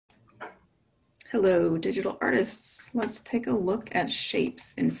Hello, digital artists. Let's take a look at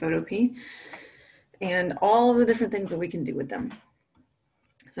shapes in Photopea and all of the different things that we can do with them.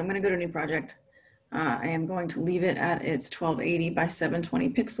 So I'm going to go to a new project. I am going to leave it at its 1280 by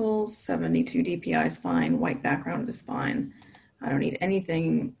 720 pixels, 72 DPI is fine, white background is fine. I don't need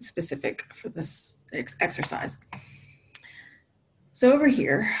anything specific for this exercise. So over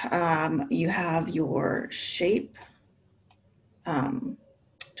here, you have your shape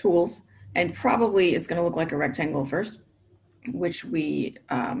tools, and probably it's going to look like a rectangle first, which we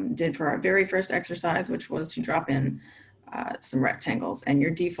did for our very first exercise, which was to drop in some rectangles. And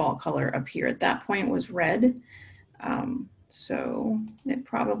your default color up here at that point was red. So it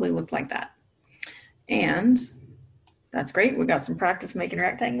probably looked like that. And that's great. We got some practice making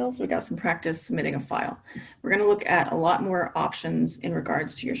rectangles. We got some practice submitting a file. We're going to look at a lot more options in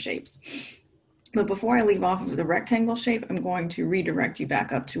regards to your shapes. But before I leave off of the rectangle shape, I'm going to redirect you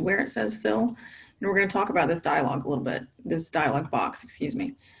back up to where it says fill. And we're going to talk about this dialog a little bit, this dialog box, excuse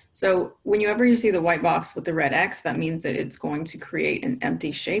me. So whenever you see the white box with the red X, that means that it's going to create an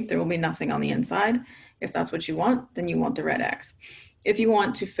empty shape. There will be nothing on the inside. If that's what you want, then you want the red X. If you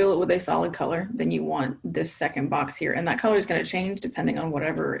want to fill it with a solid color, then you want this second box here. And that color is going to change depending on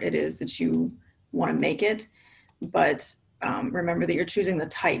whatever it is that you want to make it. But remember that you're choosing the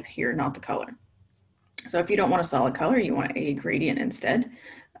type here, not the color. So if you don't want a solid color, you want a gradient instead,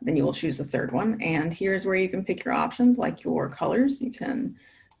 then you will choose the third one. And here's where you can pick your options, like your colors. You can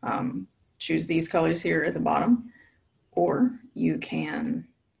choose these colors here at the bottom, or you can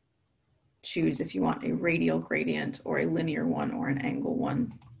choose if you want a radial gradient or a linear one or an angle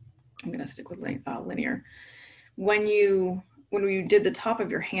one. I'm going to stick with linear. When we did the top of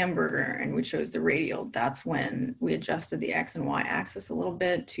your hamburger and we chose the radial, that's when we adjusted the X and Y axis a little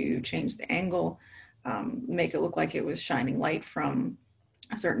bit to change the angle, make it look like it was shining light from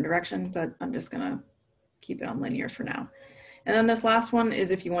a certain direction, but I'm just going to keep it on linear for now. And then this last one is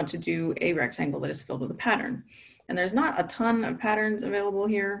if you want to do a rectangle that is filled with a pattern. And there's not a ton of patterns available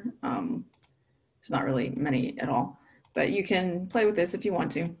here. There's not really many at all, but you can play with this if you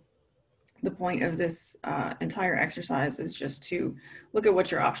want to. The point of this entire exercise is just to look at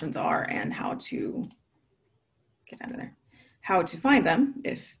what your options are and how to get out of there, how to find them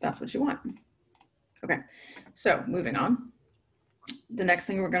if that's what you want. Okay, so moving on. The next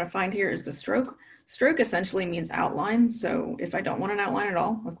thing we're going to find here is the stroke. Stroke essentially means outline. So if I don't want an outline at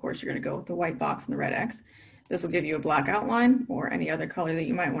all, of course, you're going to go with the white box and the red X. This will give you a black outline or any other color that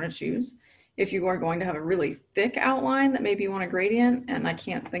you might want to choose. If you are going to have a really thick outline that maybe you want a gradient, and I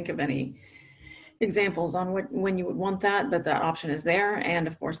can't think of any examples on when you would want that, but that option is there, and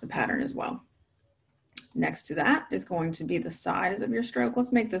of course the pattern as well. Next to that is going to be the size of your stroke.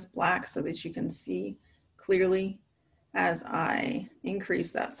 Let's make this black so that you can see clearly. As I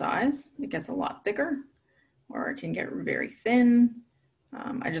increase that size, it gets a lot thicker, or it can get very thin.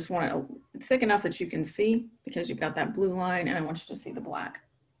 I just want it thick enough that you can see because you've got that blue line, and I want you to see the black.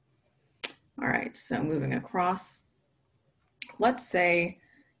 All right, so moving across, let's say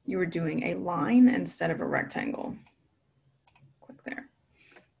you were doing a line instead of a rectangle. Click there.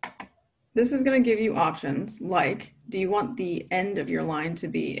 This is going to give you options like, do you want the end of your line to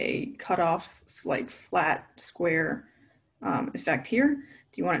be a cutoff, like flat square effect here?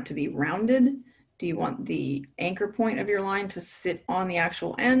 Do you want it to be rounded? Do you want the anchor point of your line to sit on the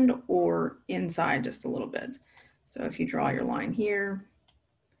actual end or inside just a little bit? So if you draw your line here,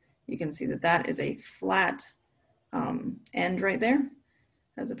 you can see that that is a flat end right there,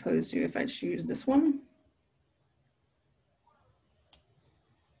 as opposed to if I choose this one.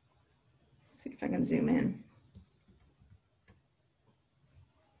 See if I can zoom in.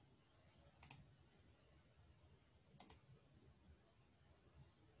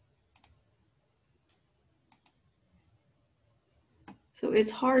 So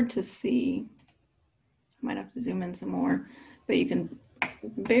it's hard to see. I might have to zoom in some more, but you can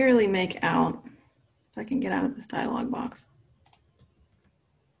barely make out, if I can get out of this dialog box.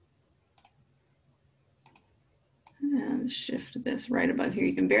 And shift this right above here.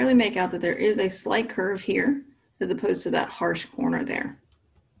 You can barely make out that there is a slight curve here as opposed to that harsh corner there.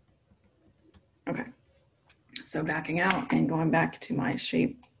 Okay, so backing out and going back to my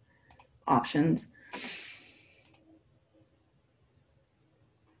shape options.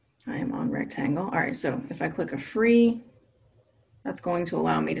 I am on rectangle. All right, so if I click a free, that's going to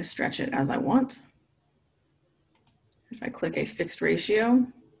allow me to stretch it as I want. If I click a fixed ratio,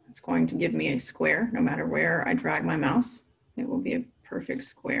 it's going to give me a square no matter where I drag my mouse. It will be a perfect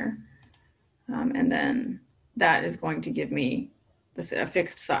square. And then that is going to give me a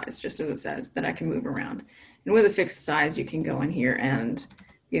fixed size, just as it says, that I can move around. And with a fixed size, you can go in here and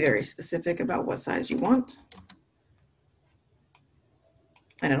Be very specific about what size you want.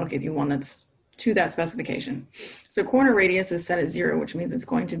 And it'll give you one that's to that specification. So corner radius is set at 0, which means it's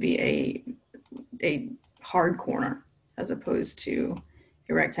going to be a hard corner as opposed to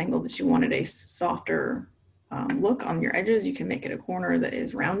a rectangle that you wanted a softer look on your edges. You can make it a corner that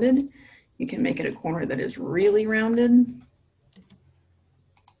is rounded. You can make it a corner that is really rounded.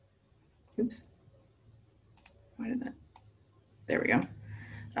 Oops. Why did that? There we go.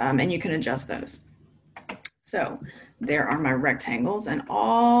 And you can adjust those. So there are my rectangles, and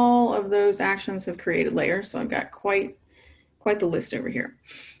all of those actions have created layers. So I've got quite the list over here.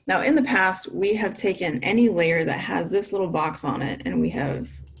 Now in the past, we have taken any layer that has this little box on it and we have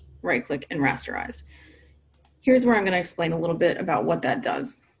right-click and rasterized. Here's where I'm going to explain a little bit about what that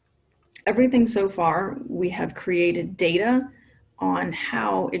does. Everything so far, we have created data on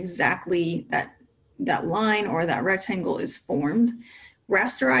how exactly that line or that rectangle is formed.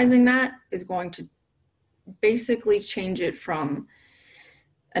 Rasterizing that is going to basically change it from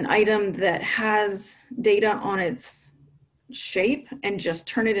an item that has data on its shape and just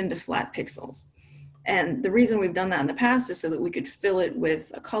turn it into flat pixels. And the reason we've done that in the past is so that we could fill it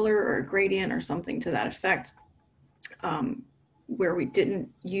with a color or a gradient or something to that effect, where we didn't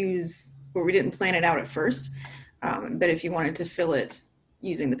plan it out at first. But if you wanted to fill it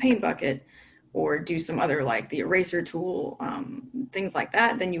using the paint bucket or do some other, like the eraser tool, things like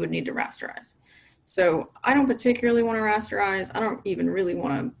that, then you would need to rasterize. So I don't particularly want to rasterize. I don't even really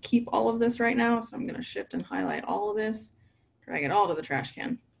want to keep all of this right now. So I'm going to shift and highlight all of this, drag it all to the trash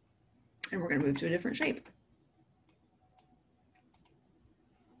can, and we're going to move to a different shape.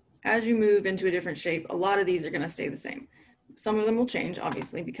 As you move into a different shape, a lot of these are going to stay the same. Some of them will change,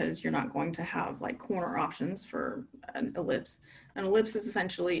 obviously, because you're not going to have like corner options for an ellipse. An ellipse is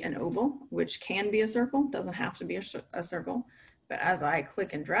essentially an oval, which can be a circle, doesn't have to be a circle. But as I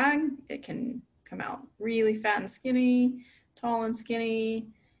click and drag, it can come out really fat and skinny, tall and skinny.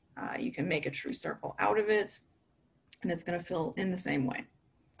 You can make a true circle out of it, and it's going to fill in the same way.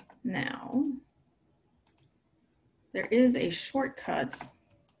 Now, there is a shortcut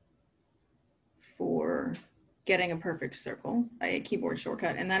for getting a perfect circle, a keyboard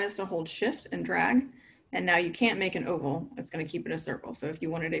shortcut, and that is to hold Shift and drag. And now you can't make an oval, it's going to keep it a circle. So if you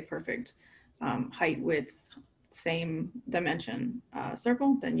wanted a perfect height, width, same dimension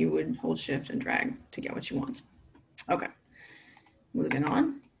circle, then you would hold Shift and drag to get what you want. Okay, moving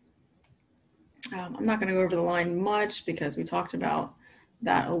on. I'm not going to go over the line much because we talked about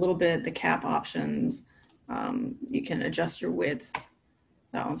that a little bit, the cap options. You can adjust your width.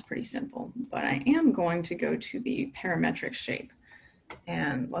 That one's pretty simple, but I am going to go to the parametric shape,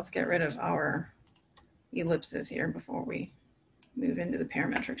 and let's get rid of our ellipses here before we move into the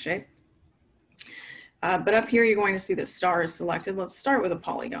parametric shape. But up here, you're going to see the star is selected. Let's start with a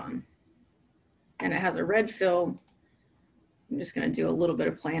polygon, and it has a red fill. I'm just going to do a little bit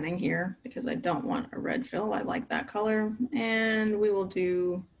of planning here because I don't want a red fill. I like that color, and we will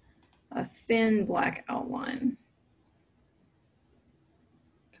do a thin black outline.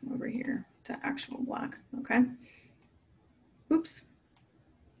 Come over here to actual black, okay? Oops.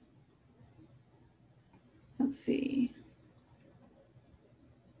 Let's see.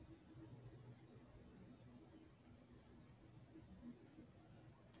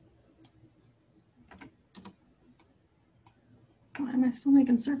 Why am I still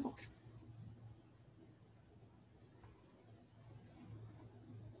making circles?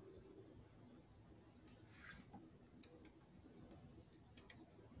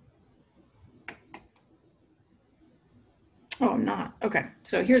 Oh, I'm not. Okay,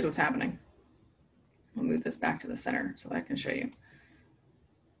 so here's what's happening. I'll move this back to the center so that I can show you.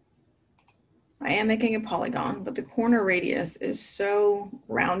 I am making a polygon, but the corner radius is so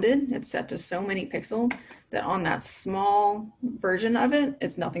rounded, it's set to so many pixels that on that small version of it,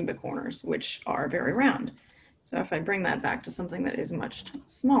 it's nothing but corners, which are very round. So if I bring that back to something that is much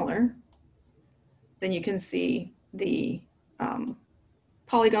smaller, then you can see the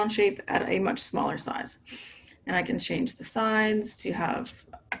polygon shape at a much smaller size. And I can change the sides to have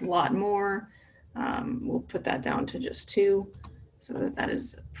a lot more. We'll put that down to just 2 so that that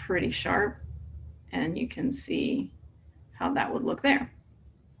is pretty sharp. And you can see how that would look there.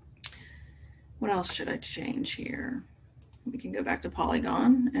 What else should I change here? We can go back to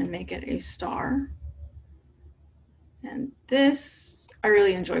polygon and make it a star. And this I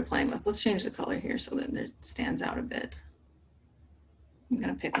really enjoy playing with. Let's change the color here so that it stands out a bit. I'm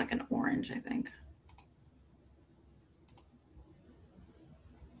gonna pick like an orange, I think.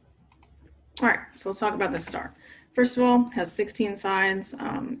 All right, so let's talk about this star. First of all, it has 16 sides.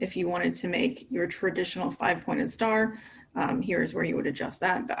 If you wanted to make your traditional 5-pointed star, Here's where you would adjust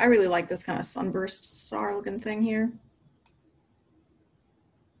that. But I really like this kind of sunburst star looking thing here.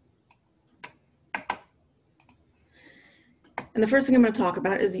 And the first thing I'm going to talk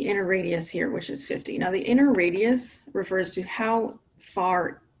about is the inner radius here, which is 50. Now the inner radius refers to how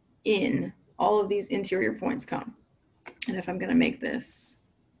far in all of these interior points come. And if I'm going to make this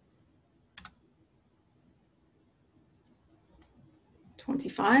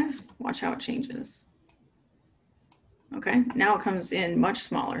 25, watch how it changes. Okay, now it comes in much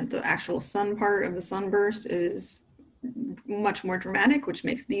smaller. The actual sun part of the sunburst is much more dramatic, which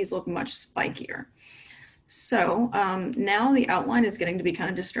makes these look much spikier. So now the outline is getting to be kind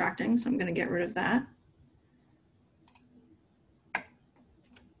of distracting, so I'm going to get rid of that.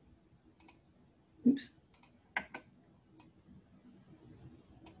 Oops.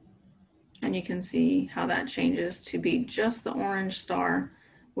 And you can see how that changes to be just the orange star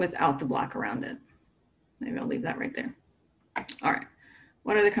without the black around it. Maybe I'll leave that right there. All right,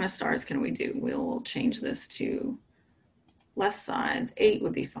 what other kind of stars can we do? We'll change this to less sides. 8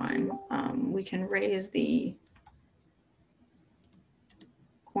 would be fine. We can raise the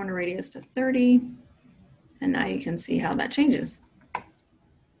corner radius to 30. And now you can see how that changes.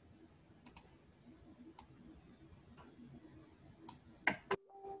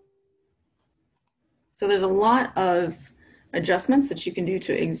 So there's a lot of adjustments that you can do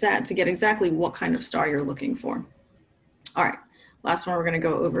to get exactly what kind of star you're looking for. All right, last one we're going to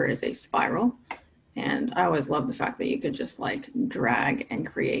go over is a spiral. And I always love the fact that you could just like drag and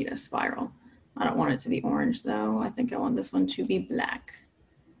create a spiral. I don't want it to be orange though. I think I want this one to be black.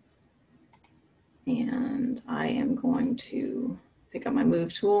 And I am going to pick up my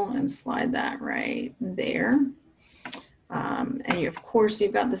move tool and slide that right there. And of course,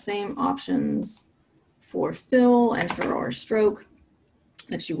 you've got the same options for fill and for our stroke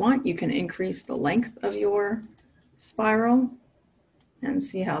that you want. You can increase the length of your spiral and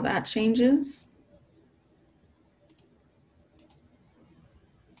see how that changes.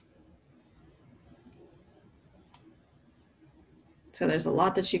 So there's a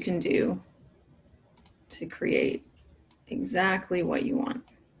lot that you can do to create exactly what you want.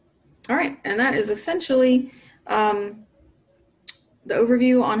 All right, and that is essentially the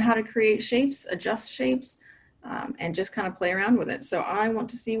overview on how to create shapes, adjust shapes, and just kind of play around with it. So I want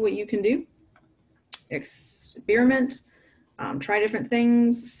to see what you can do. Experiment, try different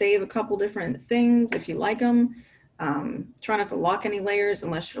things, save a couple different things if you like them. Try not to lock any layers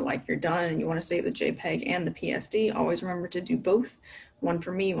unless you're done and you want to save the JPEG and the PSD. Always remember to do both, one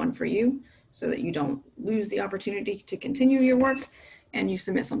for me, one for you, so that you don't lose the opportunity to continue your work and you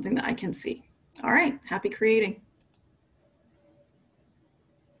submit something that I can see. All right, happy creating.